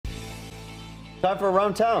Time for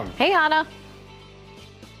Around Town. Hey, Hannah.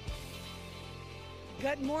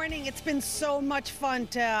 Good morning. It's been so much fun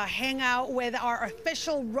to hang out with our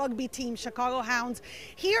official rugby team, Chicago Hounds,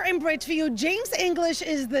 here in Bridgeview. James English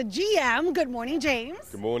is the GM. Good morning, James.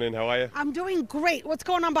 Good morning. How are you? I'm doing great. What's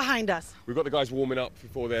going on behind us? We've got the guys warming up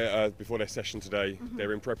before their session today.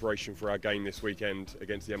 They're in preparation for our game this weekend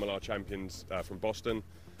against the MLR champions from Boston.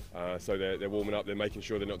 So they're warming up. They're making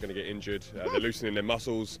sure they're not going to get injured. They're loosening their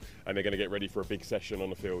muscles, and they're going to get ready for a big session on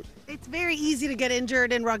the field. It's very easy to get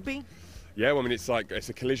injured in rugby. Yeah, well, I mean, it's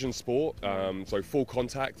a collision sport, so full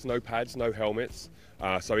contact, no pads, no helmets,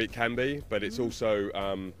 so it can be, but it's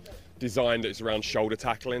also designed, it's around shoulder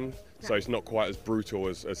tackling, so it's not quite as brutal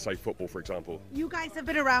as say, football, for example. You guys have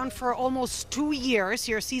been around for almost 2 years.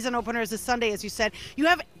 Your season opener is this Sunday, as you said. You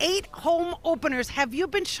have 8 home openers. Have you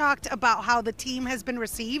been shocked about how the team has been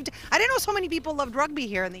received? I didn't know so many people loved rugby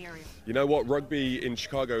here in the area. You know what, rugby in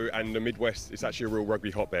Chicago and the Midwest, it's actually a real rugby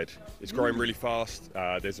hotbed. It's growing really fast.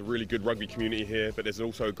 There's a really good rugby community here, but there's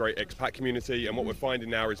also a great expat community, and what we're finding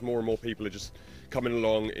now is more and more people are just coming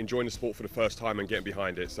along, enjoying the sport for the first time and getting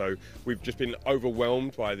behind it. So we've just been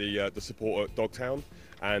overwhelmed by the support at Dogtown,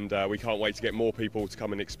 and we can't wait to get more people to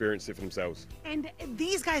come and experience it for themselves. And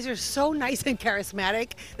these guys are so nice and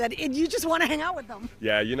charismatic that you just want to hang out with them.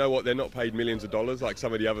 Yeah, you know what, they're not paid millions of dollars like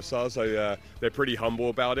some of the other stars, so they're pretty humble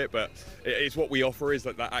about it, but it's what we offer is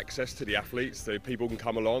that access to the athletes, so people can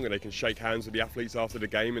come along and they can shake hands with the athletes after the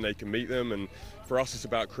game and they can meet them, and for us it's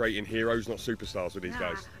about creating heroes, not superstars with these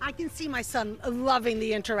guys. I can see my son loving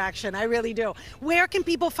the interaction, I really do. Where can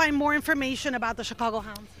people find more information about the Chicago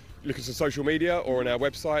Hounds? Look us on social media or on our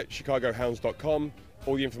website, chicagohounds.com.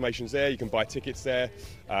 All the information's there. You can buy tickets there.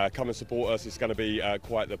 Come and support us. It's going to be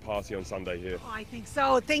quite the party on Sunday here. Oh, I think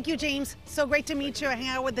so. Thank you, James. So great to meet you. Hang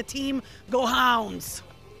out with the team. Go Hounds!